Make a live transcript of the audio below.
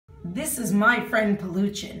This is my friend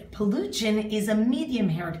Peluchin. Peluchin is a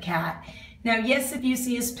medium-haired cat. Now, yes, if you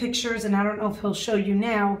see his pictures, and I don't know if he'll show you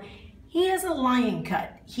now, he has a lion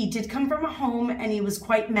cut. He did come from a home and he was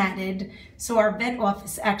quite matted, so our vet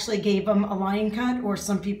office actually gave him a lion cut, or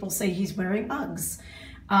some people say he's wearing Uggs.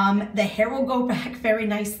 The hair will go back very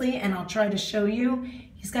nicely, and I'll try to show you.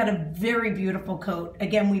 He's got a very beautiful coat.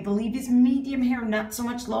 Again, we believe he's medium hair, not so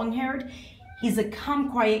much long-haired. He's a calm,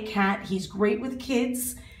 quiet cat. He's great with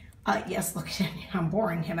kids. Yes, look at him. I'm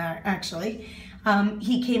boring him, actually.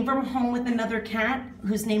 He came from a home with another cat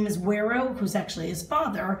whose name is Wero, who's actually his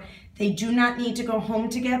father. They do not need to go home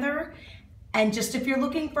together. And just if you're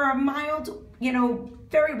looking for a mild,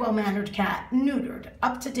 very well-mannered cat, neutered,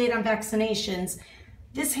 up-to-date on vaccinations,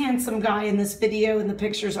 this handsome guy in this video and the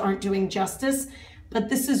pictures aren't doing justice, but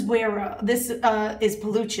this is Wero. This is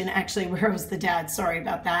Peluchin, actually. Wero's the dad, sorry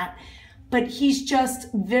about that. But he's just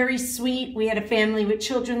very sweet. We had a family with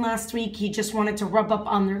children last week. He just wanted to rub up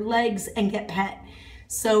on their legs and get pet.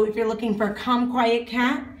 So if you're looking for a calm, quiet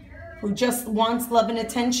cat who just wants love and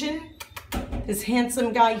attention, this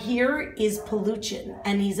handsome guy here is Peluchin.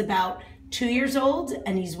 And he's about 2 years old,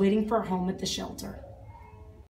 and he's waiting for a home at the shelter.